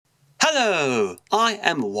Hello! I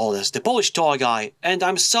am Wallas, the Polish toy guy, and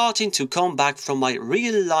I'm starting to come back from my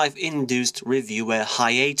real-life induced reviewer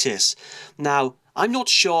hiatus. Now, I'm not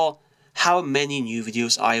sure how many new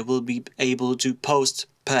videos I will be able to post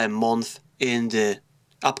per month in the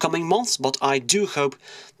upcoming months, but I do hope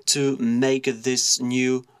to make this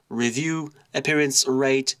new review appearance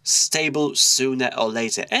rate stable sooner or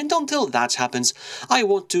later. And until that happens, I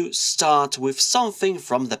want to start with something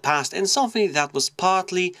from the past and something that was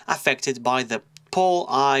partly affected by the poll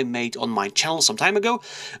I made on my channel some time ago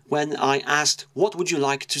when I asked what would you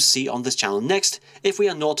like to see on this channel next if we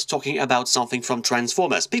are not talking about something from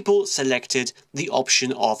Transformers. People selected the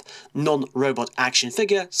option of non-robot action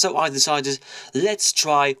figure, so I decided let's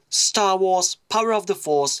try Star Wars Power of the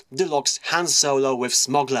Force Deluxe Han Solo with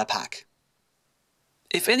Smuggler pack.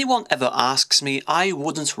 If anyone ever asks me, I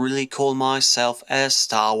wouldn't really call myself a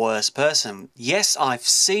Star Wars person. Yes, I've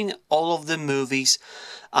seen all of the movies.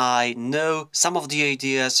 I know some of the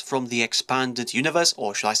ideas from the expanded universe,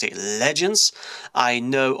 or should I say legends. I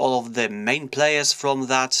know all of the main players from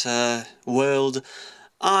that world.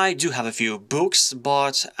 I do have a few books,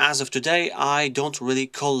 but as of today, I don't really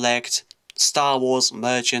collect Star Wars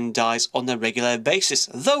merchandise on a regular basis,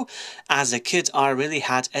 though as a kid I really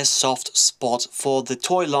had a soft spot for the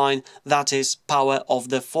toy line that is Power of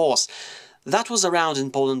the Force. That was around in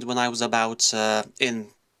Poland when I was about in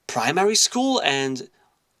primary school, and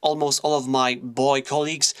almost all of my boy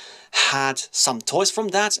colleagues had some toys from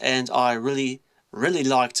that, and I really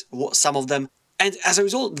liked some of them. And as a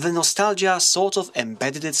result, the nostalgia sort of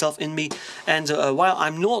embedded itself in me, and while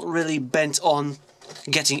I'm not really bent on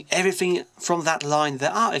getting everything from that line,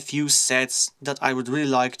 there are a few sets that I would really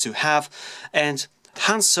like to have, and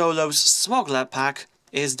Han Solo's Smuggler pack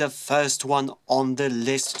is the first one on the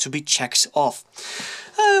list to be checked off.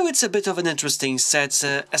 Oh, it's a bit of an interesting set,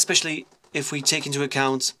 especially if we take into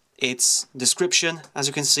account its description. As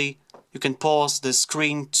you can see, you can pause the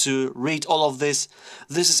screen to read all of this.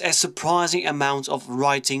 This is a surprising amount of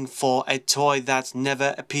writing for a toy that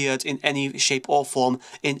never appeared in any shape or form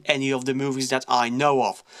in any of the movies that I know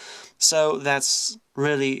of. So that's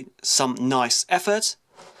really some nice effort.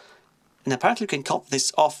 And apparently you can cut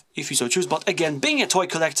this off if you so choose, but again, being a toy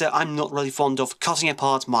collector, I'm not really fond of cutting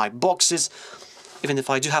apart my boxes, even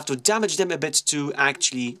if I do have to damage them a bit to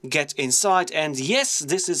actually get inside. And yes,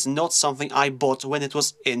 this is not something I bought when it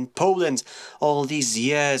was in Poland all these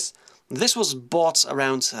years. This was bought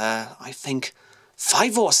around, I think,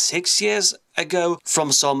 5 or 6 years ago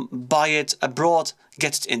from some buy it abroad,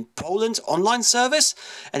 get it in Poland online service,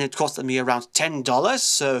 and it costed me around $10,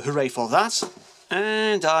 so hooray for that.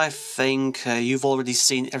 And I think you've already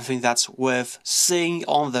seen everything that's worth seeing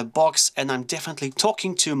on the box, and I'm definitely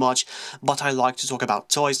talking too much, but I like to talk about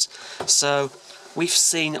toys. So we've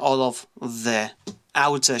seen all of the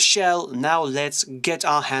outer shell, now let's get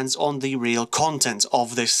our hands on the real content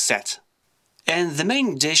of this set. And the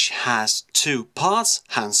main dish has two parts,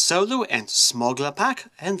 Han Solo and Smuggler pack,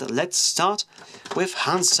 and let's start with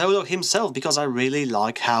Han Solo himself, because I really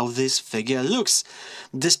like how this figure looks.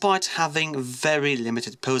 Despite having very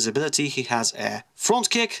limited posability, he has a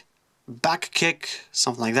front kick, back kick,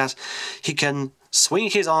 something like that. He can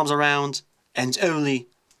swing his arms around, and only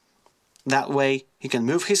that way he can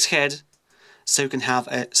move his head, so you can have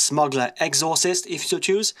a Smuggler exorcist if you so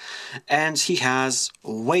choose, and he has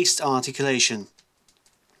waist articulation.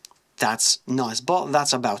 That's nice, but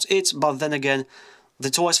that's about it. But then again,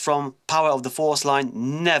 the toys from Power of the Force line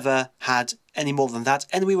never had any more than that,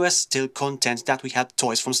 and we were still content that we had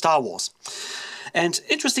toys from Star Wars. And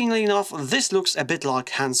interestingly enough, this looks a bit like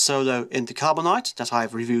Han Solo in the Carbonite that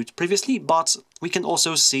I've reviewed previously, but we can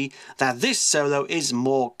also see that this Solo is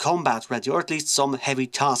more combat ready, or at least some heavy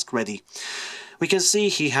task ready. We can see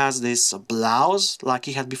he has this blouse like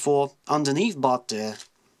he had before underneath, but the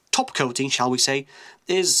top coating, shall we say,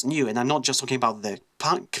 is new. And I'm not just talking about the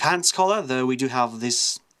pants collar, though we do have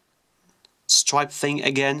this stripe thing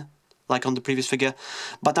again, like on the previous figure.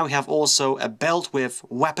 But now we have also a belt with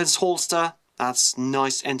weapons holster. That's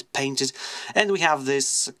nice and painted. And we have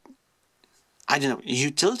this, I don't know,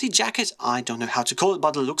 utility jacket? I don't know how to call it,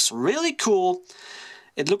 but it looks really cool.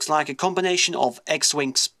 It looks like a combination of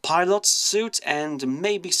X-Wing's pilot suit and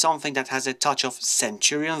maybe something that has a touch of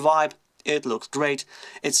Centurion vibe. It looks great.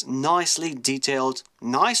 It's nicely detailed,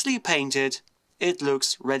 nicely painted. It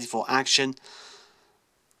looks ready for action.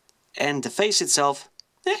 And the face itself,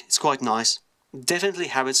 it's quite nice. Definitely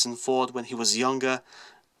Harrison Ford when he was younger.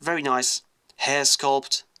 Very nice hair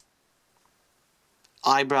sculpt,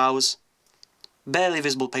 eyebrows, barely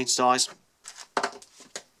visible painted eyes.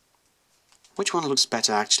 Which one looks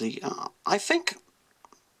better actually? I think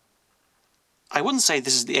I wouldn't say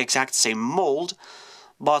this is the exact same mold,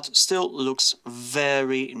 but still looks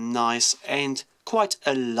very nice and quite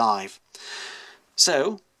alive.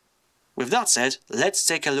 So, with that said, let's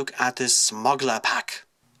take a look at this Smuggler pack.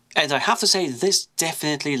 And I have to say, this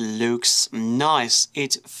definitely looks nice.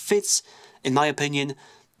 It fits, in my opinion,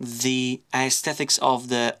 the aesthetics of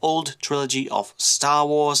the old trilogy of Star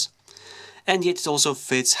Wars. And yet it also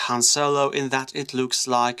fits Han Solo in that it looks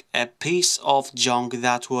like a piece of junk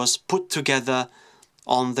that was put together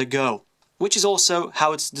on the go. Which is also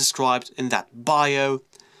how it's described in that bio.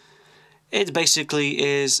 It basically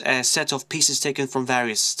is a set of pieces taken from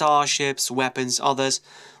various starships, weapons, others,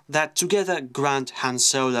 that together grant Han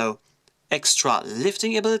Solo extra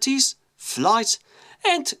lifting abilities, flight,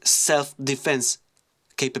 and self-defense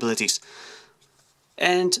capabilities.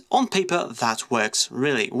 And on paper that works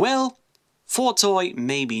really well. For toy,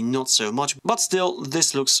 maybe not so much, but still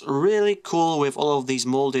this looks really cool with all of these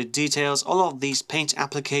molded details, all of these paint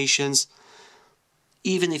applications.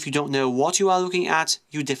 Even if you don't know what you are looking at,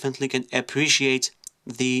 you definitely can appreciate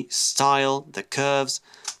the style, the curves,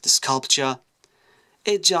 the sculpture.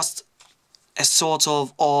 It's just a sort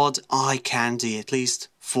of odd eye candy, at least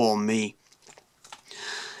for me.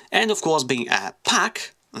 And of course, being a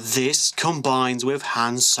pack, this combines with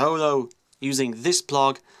Han Solo, using this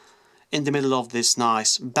plug in the middle of this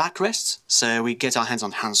nice backrest. So we get our hands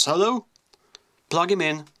on Han Solo, plug him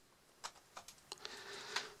in,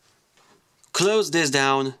 close this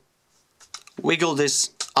down, wiggle this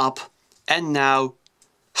up, and now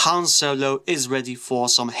Han Solo is ready for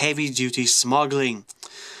some heavy-duty smuggling.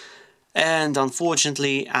 And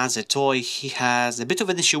unfortunately, as a toy, he has a bit of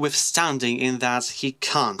an issue with standing in that he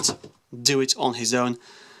can't do it on his own.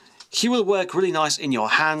 He will work really nice in your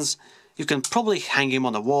hands. You can probably hang him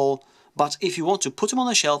on a wall, but if you want to put him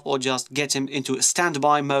on a shelf or just get him into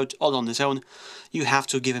standby mode all on his own, you have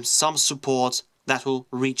to give him some support that will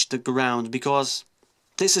reach the ground, because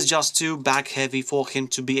this is just too back heavy for him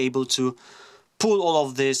to be able to pull all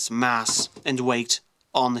of this mass and weight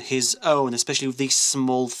on his own, especially with these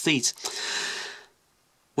small feet.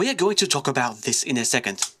 We are going to talk about this in a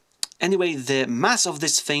second. Anyway, the mass of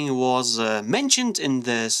this thing was mentioned in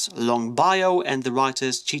this long bio, and the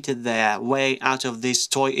writers cheated their way out of this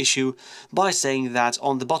toy issue by saying that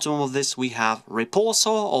on the bottom of this we have repulsor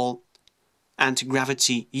or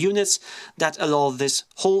anti-gravity units that allow this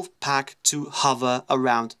whole pack to hover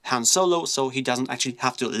around Han Solo, so he doesn't actually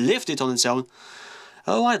have to lift it on its own.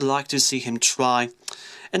 Oh, I'd like to see him try.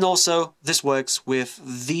 And also, this works with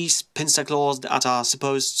these pincer claws that are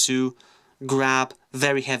supposed to grab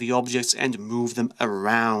very heavy objects and move them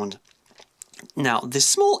around. Now, the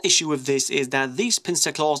small issue with this is that these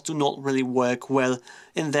pincer claws do not really work well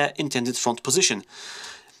in their intended front position.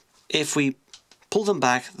 If we pull them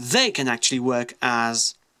back, they can actually work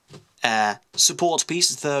as a support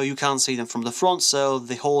piece, though you can't see them from the front, so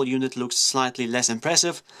the whole unit looks slightly less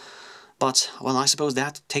impressive. But, well, I suppose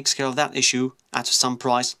that takes care of that issue at some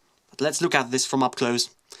price. But let's look at this from up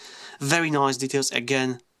close. Very nice details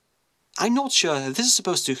again. I'm not sure if this is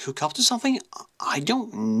supposed to hook up to something. I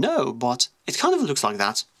don't know, but it kind of looks like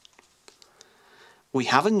that. We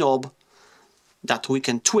have a knob that we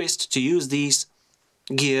can twist to use these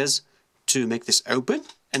gears to make this open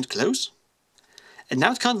and close. And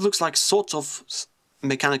now it kind of looks like sort of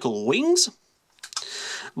mechanical wings.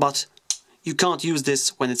 But you can't use this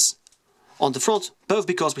when it's on the front, both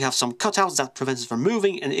because we have some cutouts that prevent it from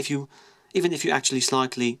moving, and even if you actually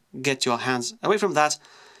slightly get your hands away from that,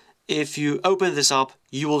 if you open this up,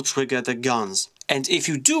 you will trigger the guns. And if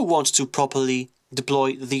you do want to properly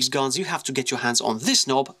deploy these guns, you have to get your hands on this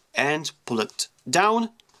knob and pull it down.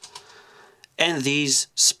 And these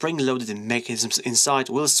spring-loaded mechanisms inside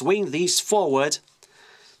will swing these forward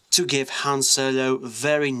to give Han Solo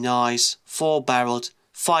very nice 4-barreled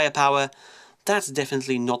firepower. That's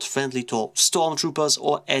definitely not friendly to stormtroopers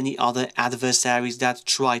or any other adversaries that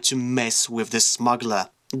try to mess with the smuggler.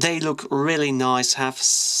 They look really nice, have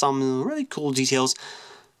some really cool details.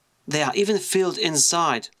 They are even filled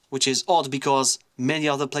inside, which is odd because many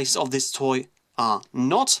other places of this toy are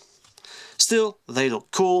not. Still, they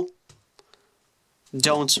look cool.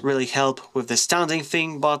 Don't really help with the standing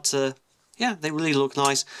thing, but yeah, they really look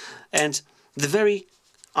nice. And the very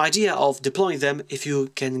idea of deploying them, if you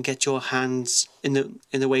can get your hands in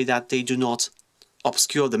a way that they do not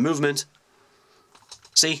obscure the movement.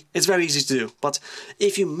 See, it's very easy to do, but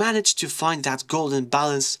if you manage to find that golden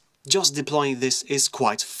balance, just deploying this is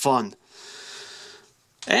quite fun.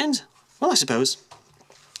 And, well, I suppose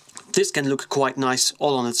this can look quite nice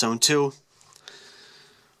all on its own too.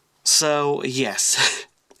 So, yes,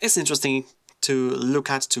 it's interesting to look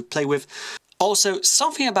at, to play with. Also,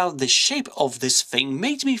 something about the shape of this thing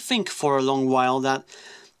made me think for a long while that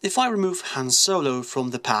if I remove Han Solo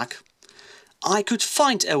from the pack, I could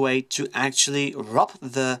find a way to actually wrap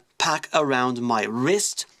the pack around my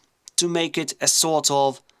wrist to make it a sort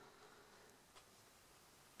of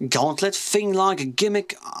gauntlet thing, like a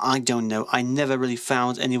gimmick. I don't know, I never really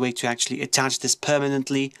found any way to actually attach this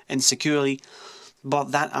permanently and securely,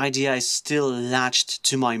 but that idea is still latched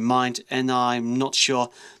to my mind, and I'm not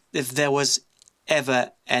sure if there was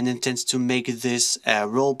ever an intent to make this a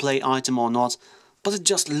roleplay item or not, but it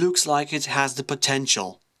just looks like it has the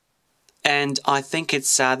potential. And I think it's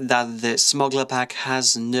sad that the Smuggler pack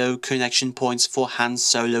has no connection points for Han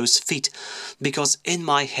Solo's feet, because in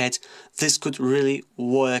my head this could really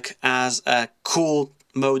work as a cool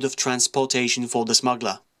mode of transportation for the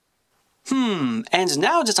Smuggler. And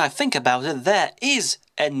now that I think about it, there is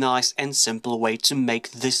a nice and simple way to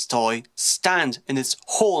make this toy stand in its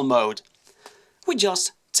whole mode. We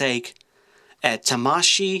just take a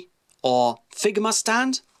Tamashii or Figma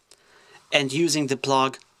stand, and using the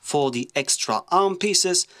plug for the extra arm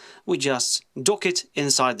pieces, we just dock it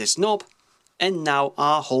inside this knob, and now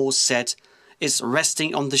our whole set is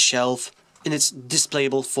resting on the shelf in its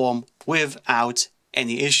displayable form without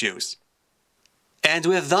any issues. And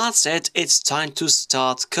with that said, it's time to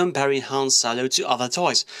start comparing Han Solo to other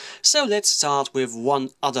toys. So let's start with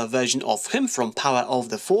one other version of him from Power of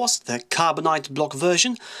the Force, the Carbonite block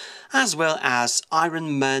version, as well as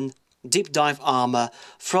Iron Man Deep Dive armor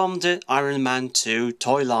from the Iron Man 2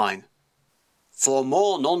 toy line. For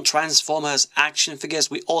more non-Transformers action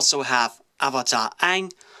figures, we also have Avatar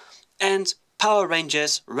Aang and Power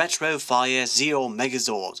Rangers Retro Fire Zeo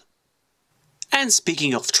Megazord. And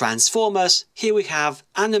speaking of Transformers, here we have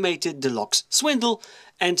animated Deluxe Swindle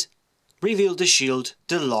and Reveal the Shield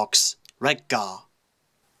Deluxe Reggar.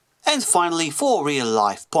 And finally, for real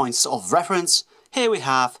life points of reference, here we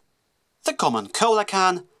have the common cola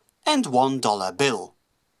can and $1 bill.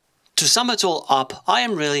 To sum it all up, I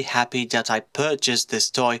am really happy that I purchased this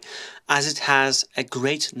toy, as it has a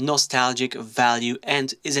great nostalgic value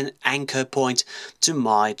and is an anchor point to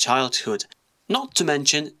my childhood. Not to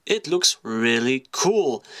mention, it looks really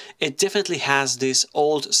cool. It definitely has this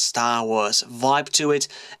old Star Wars vibe to it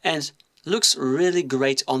and looks really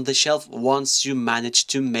great on the shelf once you manage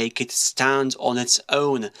to make it stand on its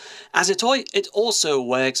own. As a toy, it also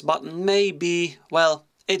works, but maybe, well,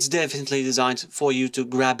 it's definitely designed for you to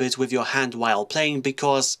grab it with your hand while playing,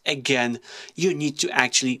 because again, you need to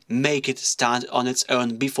actually make it stand on its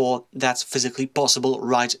own before that's physically possible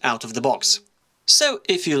right out of the box. So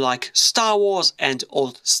if you like Star Wars and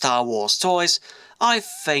old Star Wars toys, I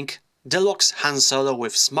think Deluxe Han Solo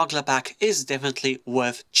with Smuggler pack is definitely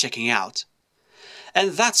worth checking out.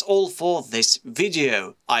 And that's all for this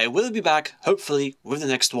video. I will be back hopefully with the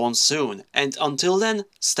next one soon, and until then,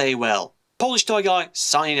 stay well. Polish Toy Guy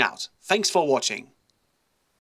signing out. Thanks for watching.